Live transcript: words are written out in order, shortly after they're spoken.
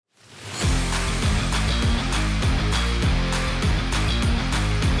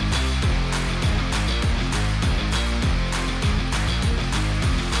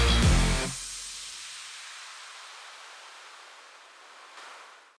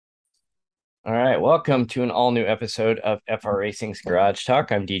All right, welcome to an all new episode of FR Racing's Garage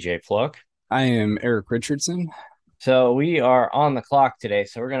Talk. I'm DJ Flook. I am Eric Richardson. So we are on the clock today.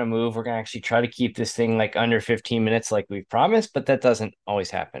 So we're gonna move. We're gonna actually try to keep this thing like under 15 minutes, like we promised, but that doesn't always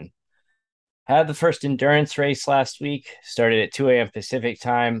happen. Had the first endurance race last week. Started at 2 a.m. Pacific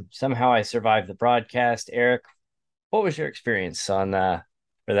time. Somehow I survived the broadcast. Eric, what was your experience on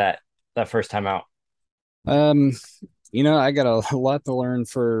for that first time out? Um, I got a lot to learn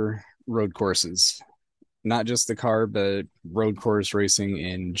for road courses, not just the car, but road course racing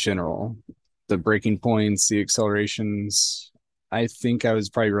in general. The braking points, the accelerations. I think I was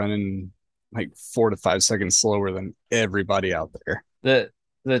probably running like 4 to 5 seconds slower than everybody out there.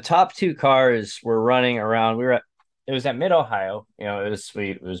 The top two cars were running around. It was at Mid Ohio.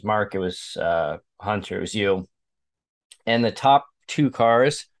 It was Mark, it was Hunter, it was you. And the top two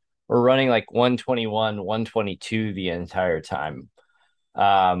cars were running like 121, 122 the entire time.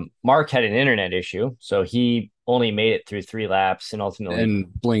 Mark had an internet issue, so he only made it through 3 laps and ultimately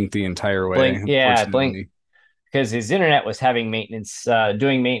And blinked the entire way, blink unfortunately. because his internet was having maintenance,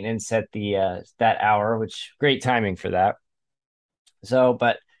 doing maintenance at the that hour, which great timing for that.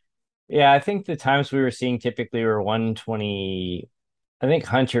 But yeah, I think the times we were seeing typically were 120. I think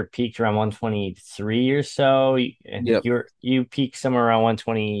Hunter peaked around 123 or so. I think Yep. you peaked somewhere around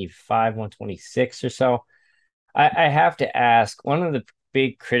 125, 126 or so. I have to ask, one of the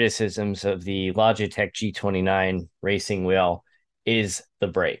big criticisms of the Logitech G29 racing wheel is the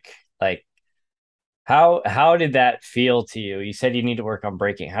brake. Like how did that feel to you? You said you need to work on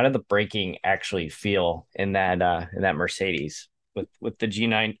braking. How did the braking actually feel in that Mercedes with the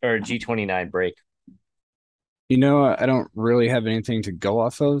G9 or G29 brake? I don't really have anything to go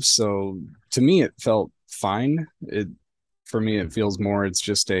off of, so to me it felt fine. It For me it feels more it's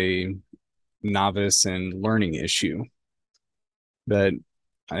just a novice and learning issue that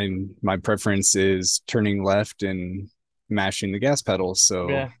my preference is turning left and mashing the gas pedal. So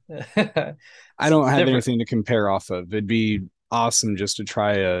Yeah. I It's don't have different. anything to compare off of. It'd be awesome just to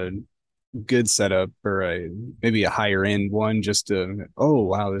try a good setup or maybe a higher end one just to, oh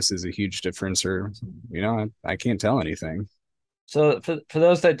wow, this is a huge difference, or I can't tell anything. So for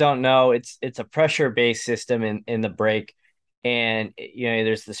those that don't know, it's a pressure based system in the brake, and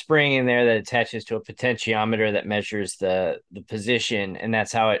there's the spring in there that attaches to a potentiometer that measures the position, and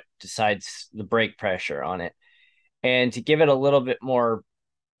that's how it decides the brake pressure on it. And to give it a little bit more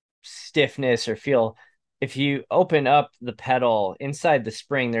stiffness or feel, if you open up the pedal inside the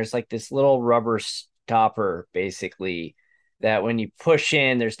spring, there's like this little rubber stopper basically that when you push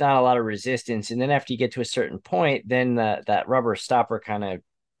in, there's not a lot of resistance. And then after you get to a certain point, then that rubber stopper kind of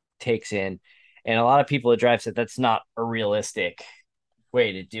takes in. And a lot of people that drive said that's not a realistic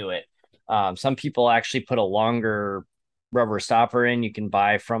way to do it. Some people actually put a longer rubber stopper in you can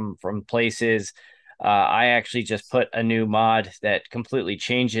buy from places. I actually just put a new mod that completely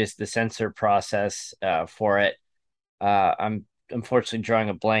changes the sensor process for it. I'm unfortunately drawing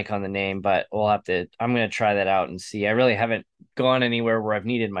a blank on the name, but we'll have to. I'm going to try that out and see. I really haven't gone anywhere where I've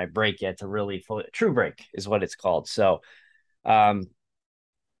needed my brake yet to really fully. True brake is what it's called. So um,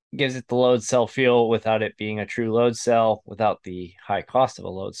 gives it the load cell feel without it being a true load cell, without the high cost of a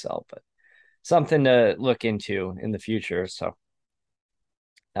load cell, but something to look into in the future. So,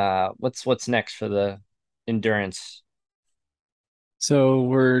 what's next for the endurance? So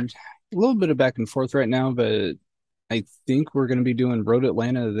we're a little bit of back and forth right now, but I think we're going to be doing Road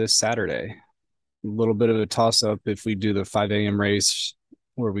Atlanta this Saturday. A little bit of a toss up if we do the 5 a.m. race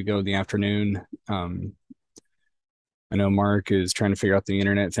where we go in the afternoon. I know Mark is trying to figure out the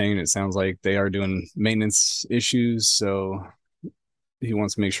internet thing. It sounds like they are doing maintenance issues, so he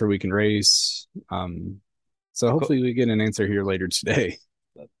wants to make sure we can race. So Cool. hopefully we get an answer here later today.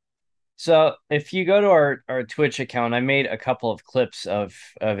 So, if you go to our Twitch account, I made a couple of clips of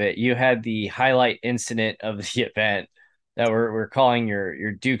it. You had the highlight incident of the event that we're calling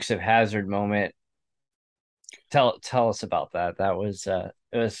your Dukes of Hazard moment. Tell us about that. That was it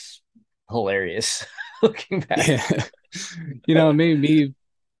was hilarious looking back. Yeah, maybe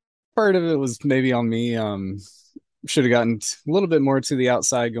part of it was maybe on me. Should have gotten a little bit more to the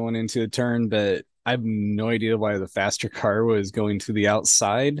outside going into a turn, but I have no idea why the faster car was going to the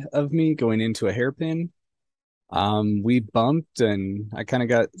outside of me going into a hairpin. We bumped and I kind of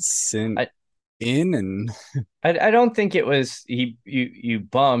got sent I, in, and I don't think it was you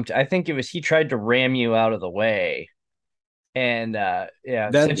bumped. I think it was he tried to ram you out of the way and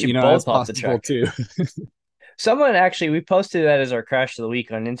yeah, that sent you that's both off the possible track. too. Someone actually we posted that as our crash of the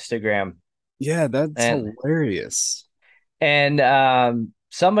week on Instagram Yeah, that's and hilarious.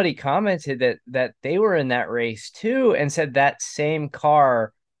 somebody commented that they were in that race too and said that same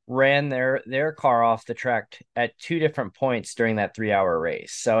car ran their car off the track at two different points during that 3 hour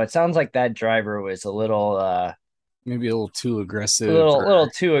race. So it sounds like that driver was Maybe a little too a aggressive little or little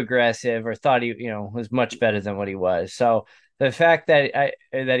too aggressive, or thought he was much better than what he was. So the fact that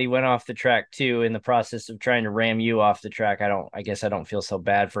he went off the track too in the process of trying to ram you off the track, I guess I don't feel so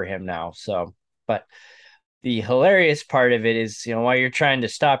bad for him now. So, but the hilarious part of it is, while you're trying to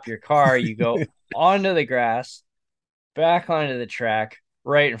stop your car, you go onto the grass, back onto the track,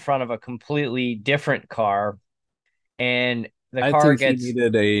 right in front of a completely different car, and the I car think he gets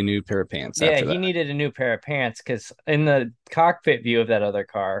needed a new pair of pants yeah, after he that. needed a new pair of pants because in the cockpit view of that other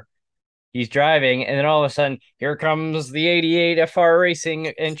car, he's driving, and then all of a sudden, here comes the 88 FR Racing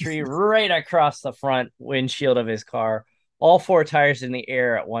entry right across the front windshield of his car, all four tires in the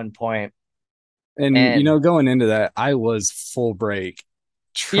air at one point. And And going into that, I was full brake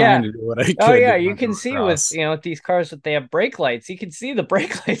trying yeah. to do what I Oh could to yeah, you not can go see with across. with these cars that they have brake lights. You can see the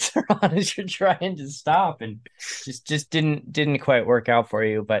brake lights are on as you're trying to stop, and just didn't quite work out for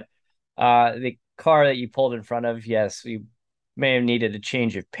you. But the car that you pulled in front of, yes, we may have needed a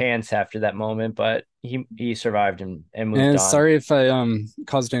change of pants after that moment, but he survived and moved And on. sorry if I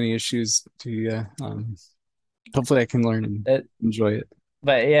caused any issues to you. Hopefully I can learn and Uh, enjoy it.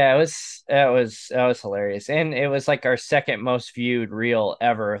 but yeah, that was hilarious, and it was like our second most viewed reel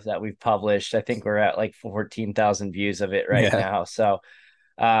ever that we've published. I think we're at like 14,000 views of it right Yeah. now. So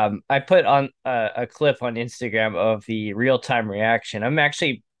I put on a clip on Instagram of the real time reaction. I'm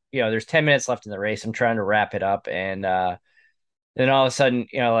actually, there's 10 minutes left in the race. I'm trying to wrap it up, and then all of a sudden,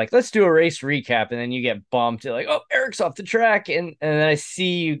 like, let's do a race recap, and then you get bumped. You're like, oh, Eric's off the track, and then I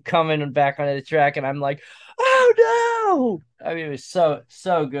see you coming back onto the track, and I'm like, oh no! I mean, it was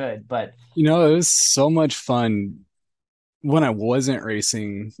so good, but It was so much fun when I wasn't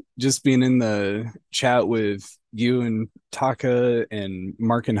racing, just being in the chat with you and Taka and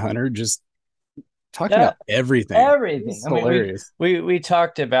Mark and Hunter, just talking yeah, about everything. It everything. was I mean, we hilarious. we we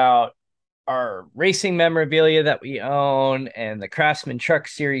talked about our racing memorabilia that we own and the Craftsman Truck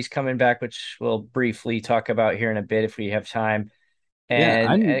Series coming back, which we'll briefly talk about here in a bit if we have time.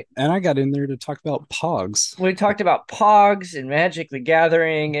 Yeah, And I got in there to talk about Pogs. we talked about Pogs and Magic the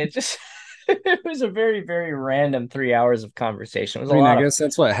Gathering. It just it was a very, very random 3 hours of conversation. It was I mean, I a guess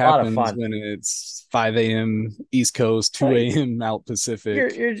that's what lot of happens fun. when it's 5 a.m. East Coast, Like, 2 a.m. out Pacific.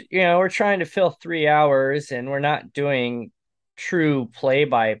 we're trying to fill 3 hours, and we're not doing true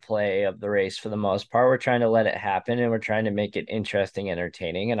play-by-play of the race for the most part. We're trying to let it happen, and we're trying to make it interesting,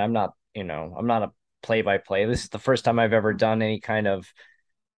 entertaining. And I'm not a play-by-play. This is the first time I've ever done any kind of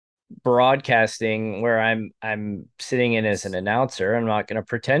broadcasting where I'm sitting in as an announcer. I'm not going to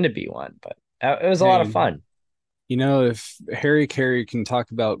pretend to be one, but it was a lot of Hey, fun. if Harry Carey can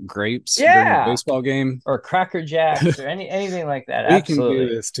talk about grapes during a Yeah, baseball game, or Cracker Jacks or anything like that. we can do Absolutely.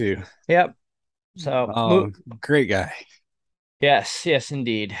 this too. Yep. So Oh, great guy. yes, yes,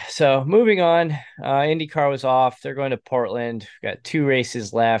 indeed. So moving on, IndyCar was off. They're going to Portland. We've got two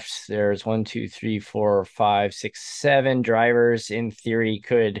races left. There's one, two, three, four, five, six, seven drivers in theory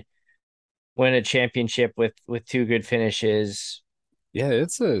could win a championship with two good finishes. Yeah,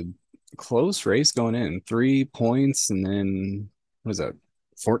 it's a close race going in. 3 points and then what is that?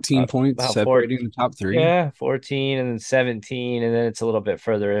 14 points About four, separating the top three. yeah, 14 and then 17, and then it's a little bit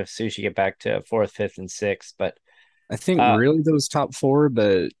further if Sushi get back to fourth, fifth, and sixth. But I think uh, really those top four,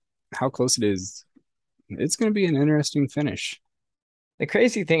 but how close it is, it's going to be an interesting finish. the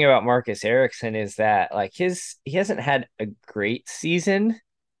crazy thing about Marcus Ericsson is that like he hasn't had a great season.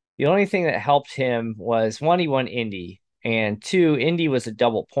 The only thing that helped him was one, he won Indy, and two, Indy was a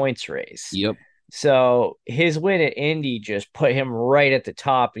double points race. Yep. So his win at Indy just put him right at the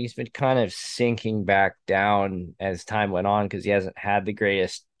top, and he's been kind of sinking back down as time went on because he hasn't had the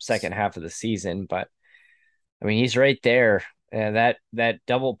greatest second half of the season. But I mean, he's right there, and that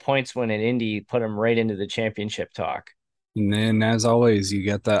double points win at Indy put him right into the championship talk. And then, as always, you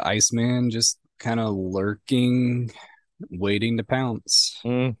got the Iceman just kind of lurking, waiting to pounce.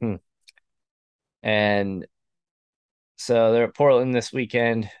 Mm-hmm. And so they're at Portland this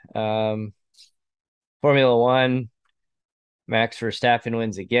weekend. Formula One, Max Verstappen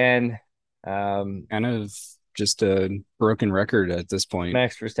wins again. Um, Kind of just a broken record at this point.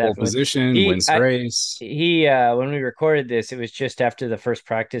 Max Pole Verstappen wins. position, He wins the I race. he when we recorded this, it was just after the first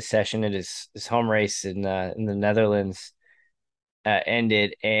practice session at his home race in the Netherlands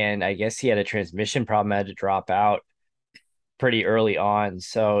ended, and I guess he had a transmission problem, had to drop out pretty early on,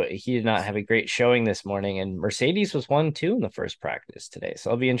 so he did not have a great showing this morning. And Mercedes was 1-2 in the first practice today, so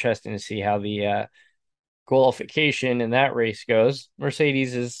it'll be interesting to see how the qualification in that race goes.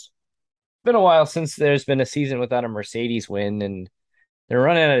 Mercedes has been a while since there's been a season without a Mercedes win, and they're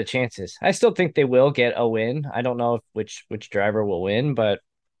running out of chances. I still think they will get a win. I don't know if which driver will win, but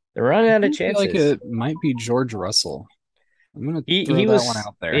they're running I out of kind of feel like chances. it might be George Russell. I'm gonna He throw that one was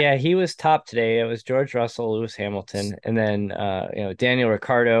out there. yeah, he was top today. It was George Russell, Lewis Hamilton, and then Daniel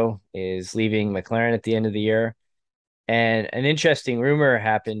Ricciardo is leaving McLaren at the end of the year. And an interesting rumor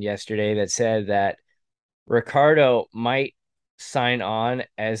happened yesterday that said that Ricciardo might sign on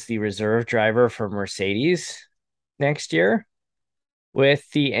as the reserve driver for Mercedes next year, with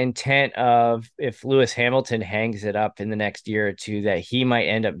the intent of, if Lewis Hamilton hangs it up in the next year or two, that he might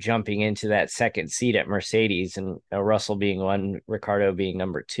end up jumping into that second seat at Mercedes, and Russell being one, Ricardo being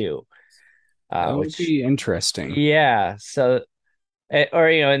number two. That would Which, be interesting. yeah. So, or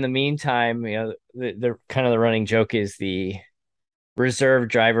in the meantime, the kind of the running joke is the reserve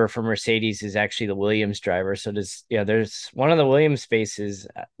driver for Mercedes is actually the Williams driver. So there's one of the Williams spaces,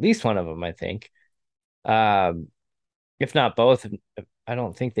 at least one of them, I think. Um, if not both. I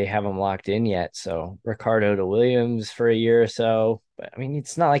don't think they have him locked in yet. So Ricardo to Williams for a year or so. But I mean,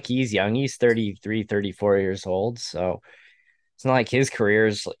 it's not like he's young. He's 33, 34 years old. So it's not like his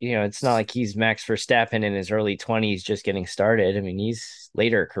career's, it's not like he's Max Verstappen in his early 20s just getting started. I mean, he's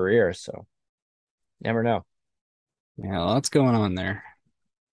later career. So never know. Yeah, lots going on there.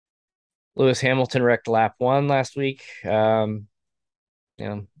 Lewis Hamilton wrecked lap one last week. You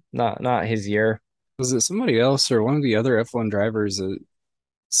know, not his year. Was it somebody else or one of the other F1 drivers that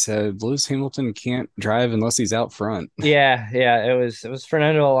said Lewis Hamilton can't drive unless he's out front? Yeah. It was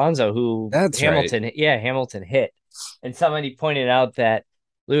Fernando Alonso who That's right. Hamilton hit. And somebody pointed out that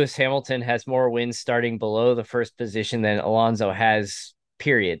Lewis Hamilton has more wins starting below the first position than Alonso has,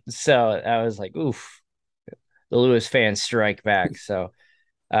 period. So I was like, oof, the Lewis fans strike back. So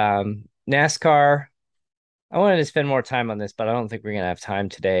NASCAR, I wanted to spend more time on this, but I don't think we're gonna have time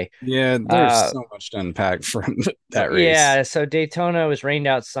today. Yeah, there's Uh so much to unpack from that but race. yeah, so Daytona was rained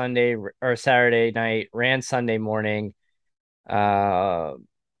out Sunday or Saturday night, ran Sunday morning. Uh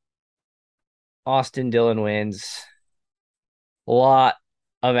Austin Dillon wins. A lot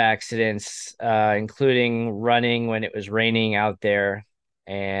of accidents, including running when it was raining out there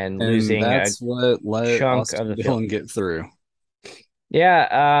and And losing a that's what let chunk of Austin the field. Dillon get through.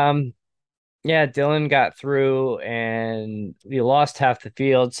 Yeah, Dillon got through and you lost half the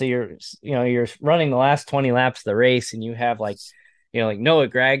field. So you're running the last 20 laps of the race and you have like Noah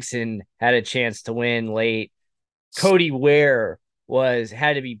Gragson had a chance to win late. Cody Ware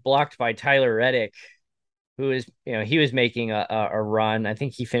had to be blocked by Tyler Reddick, who is he was making a run. I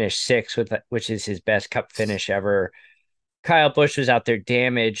think he finished sixth, which is his best Cup finish ever. Kyle Busch was out there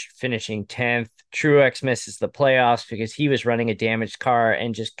damaged, finishing 10th. Truex misses the playoffs because he was running a damaged car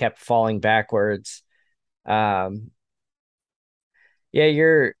and just kept falling backwards. Um, yeah,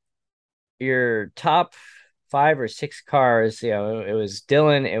 your top five or six cars, it was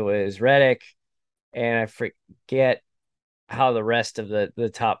Dillon, it was Reddick, and I forget how the rest of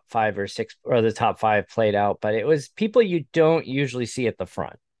the top five or six or the top five played out, but it was people you don't usually see at the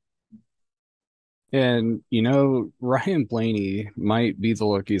front. And Ryan Blaney might be the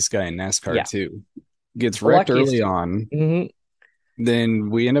luckiest guy in NASCAR Yeah, too. Gets the wrecked luckiest early too. on. Mm-hmm. Then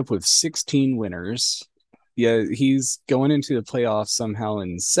we end up with 16 winners. Yeah, he's going into the playoffs somehow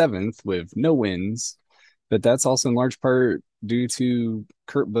in seventh with no wins, but that's also in large part due to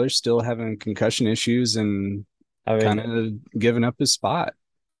Kurt Busch still having concussion issues and I kind mean, of giving up his spot.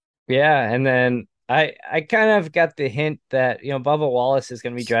 yeah, and then I kind of got the hint that Bubba Wallace is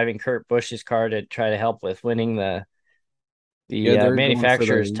going to be driving Kurt Busch's car to try to help with winning the Yeah, the they're going for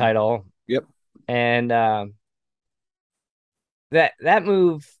manufacturer's the, title, yep. and that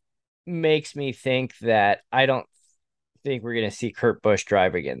move makes me think that I don't think we're going to see Kurt Busch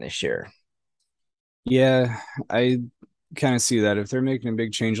drive again this year. Yeah, I kind of see that if they're making a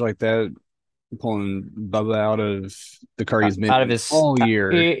big change like that, pulling Bubba out of the car he's been Out of in his all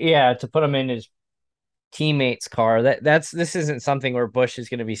year. yeah, to put him in his teammate's car. This isn't something where Bush is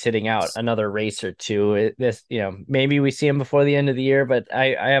going to be sitting out another race or two. Maybe we see him before the end of the year, but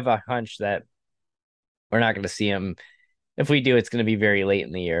I have a hunch that we're not going to see him. If we do, it's going to be very late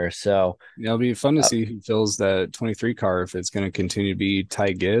in the year. So, It'll be fun to uh, see who fills that 23 car, if it's going to continue to be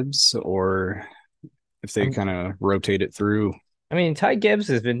Ty Gibbs or if they I'm, kind of rotate it through. I mean, Ty Gibbs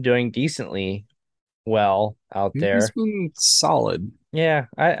has been doing decently well out He's there. been solid, Yeah,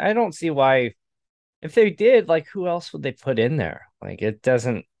 I don't see why. If they did, like, who else would they put in there? Like, it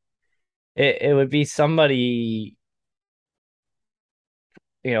doesn't. It would be somebody,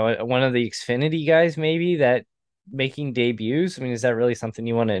 one of the Xfinity guys, maybe, that making debuts. I mean, is that really something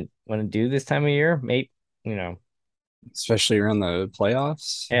you want to do this time of year? Maybe, you know, especially around the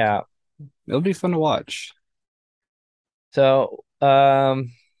playoffs. yeah. It'll be fun to watch. So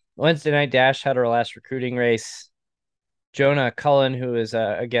Um, Wednesday night dash had our last recruiting race. Jonah Cullen, who is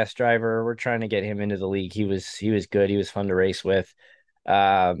a guest driver, we're trying to get him into the league. He was good. He was fun to race with.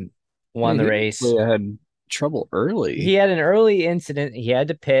 Um, Yeah, Won the he race. actually had trouble He early. had an early incident. He had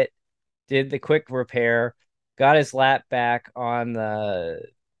to pit, did the quick repair, got his lap back on the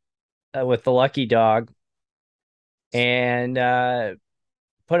with the lucky dog, and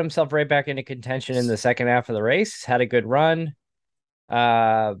put himself right back into contention in the second half of the race. Had a good run.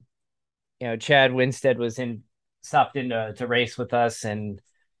 Uh, Chad Winstead was in stopped in to race with us, and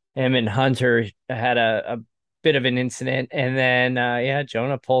him and Hunter had a bit of an incident, and then yeah,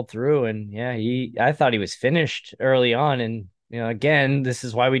 Jonah pulled through, and yeah, he I thought he was finished early on, and again, this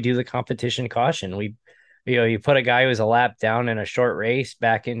is why we do the competition caution. You put a guy who was a lap down in a short race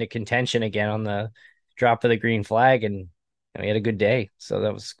back into contention again on the drop of the green flag, and he had a good day.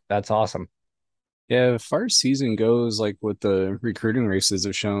 So that's awesome. Yeah, as far as season goes, like what the recruiting races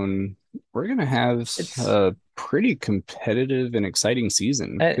have shown, we're gonna have It's a pretty competitive and exciting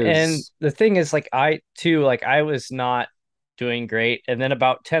season and because the thing is, like I too, like I was not doing great, and then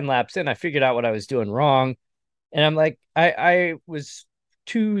about 10 laps in, I figured out what I was doing wrong. And I'm like, I was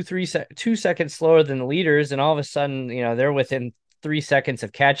 2 seconds slower than the leaders, and all of a sudden, they're within 3 seconds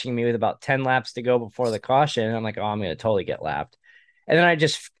of catching me with about 10 laps to go before the caution. And I'm like, oh, I'm gonna totally get lapped. And then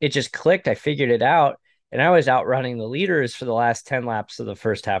it just clicked. I figured it out, and I was outrunning the leaders for the last 10 laps of the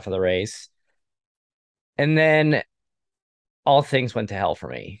first half of the race. And then all things went to hell for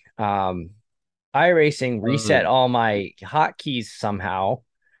me. iRacing uh, reset all my hotkeys somehow,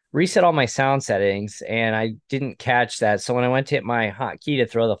 reset all my sound settings, and I didn't catch that. So when I went to hit my hotkey to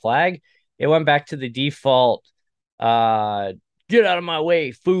throw the flag, it went back to the default uh get out of my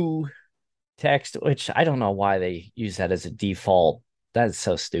way, foo text, which I don't know why they use that as a default. That's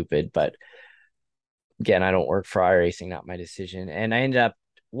so stupid. But again, I don't work for iRacing, not my decision. And I ended up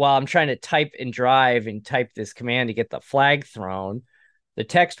while I'm trying to type and drive and type this command to get the flag thrown, the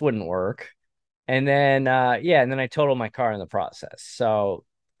text wouldn't work. And then yeah, and then I totaled my car in the process. So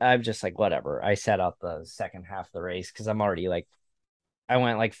I'm just like, whatever. I set out the second half of the race because I'm already like I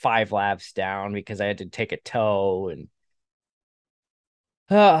went like 5 laps down because I had to take a tow and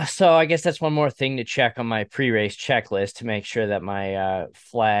so I guess that's one more thing to check on my pre-race checklist to make sure that my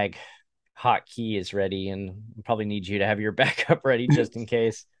flag hotkey is ready, and I'll probably need you to have your backup ready just in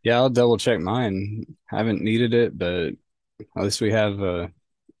case. yeah, I'll double check mine. I haven't needed it, but at least we have a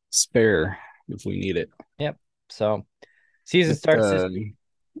spare if we need it. Yep. So season But starts this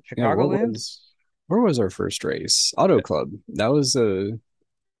yeah, Chicagoland. where was our first race? Auto Club. That was a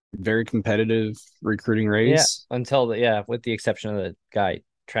very competitive recruiting Yeah, race. until yeah, with the exception of the guy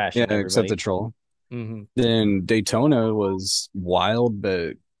Yeah, trashing except the everybody. troll. Hmm. Then Daytona was wild,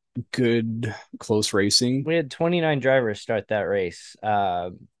 but good close racing. We had 29 drivers start that race.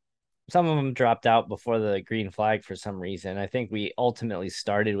 Some of them dropped out before the green flag for some reason. I think we ultimately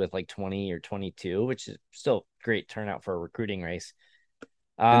started with like 20 or 22, which is still great turnout for a recruiting race.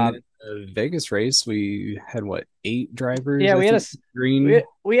 And then Um, the Vegas race, we had what, eight drivers, yeah, I think, green.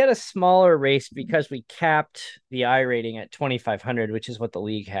 we had a smaller race because we capped the I rating at 2,500, which is what the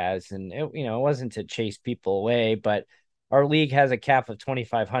league has, and it wasn't to chase people away, but our league has a cap of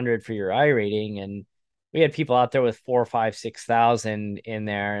 2,500 for your I rating, and we had people out there with 4, 5, 6,000 in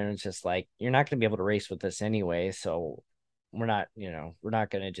there, and it's just like you're not going to be able to race with us anyway, so we're not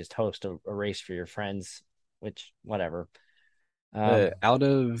going to just host a race for your friends, which whatever. Out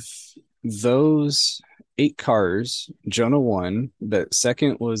of those eight cars, Jonah won, but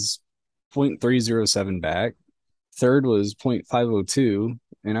second was 0.307 back. Third was 0.502,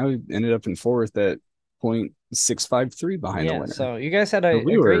 and I ended up in fourth at 0.653 behind the Yeah, winner. so you guys had So a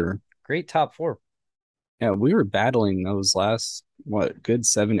great great top four. we were battling those last, what, good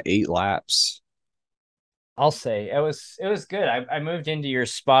 7, 8 laps. I'll say it was good. I moved into your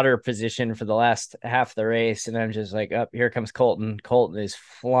spotter position for the last half of the race, and I'm just like, up here comes Colton. Colton is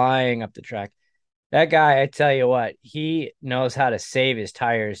flying up the track. That guy, I tell you what, he knows how to save his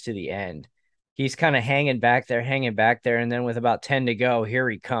tires to the end. He's kind of hanging back there, and then with about 10 to go, here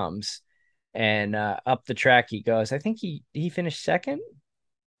he comes. And up the track he goes. I think he finished second.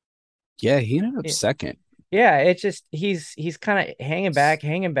 Yeah, he ended up Yeah, second. yeah, it's just he's kind of hanging back.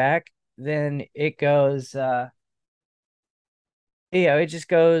 Then it goes it just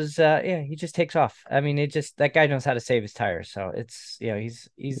goes yeah, he just takes off. I mean, it just that guy knows how to save his tires. So it's he's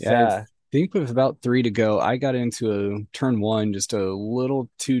Yeah, I think with about three to go, I got into a turn one just a little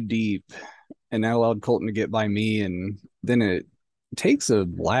too deep, and that allowed Colton to get by me. And then it takes a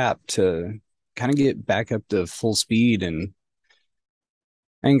lap to kind of get back up to full speed. And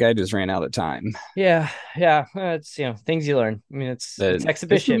And guy just ran out of time. Yeah, yeah. It's things you learn. I mean, it's But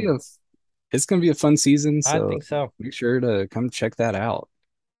exhibition. it's gonna be a fun season, I so think so. make sure to come check that out.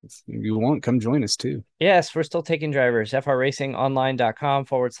 If you want, come join us too. Yes, we're still taking drivers.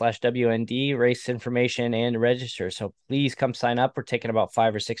 frracingonline.com/WND, race information and register. So please come sign up. We're taking about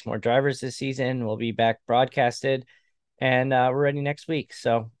 5 or 6 more drivers this season. We'll be back broadcasted and we're ready next week.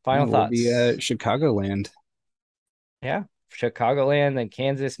 So Yeah, final we'll be at thoughts. Chicagoland. Yeah. Chicagoland, then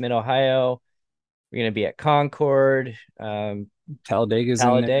Kansas, Mid Ohio. We're going to be at Concord. Talladega's in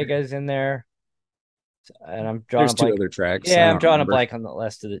there. Talladega's in there. And I'm drawing a There's two blank. other tracks. I Yeah, I'm don't drawing a remember. blank on the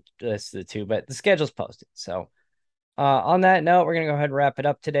list of the two, but the schedule's posted. So on that note, we're gonna go ahead and wrap it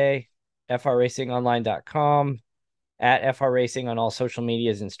up today. frracingonline.com, at frracing on all social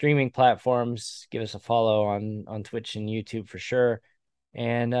medias and streaming platforms. Give us a follow on Twitch and YouTube for sure.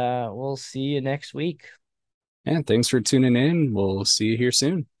 And we'll see you next week. And thanks for tuning in. We'll see you here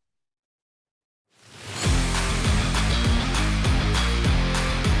soon.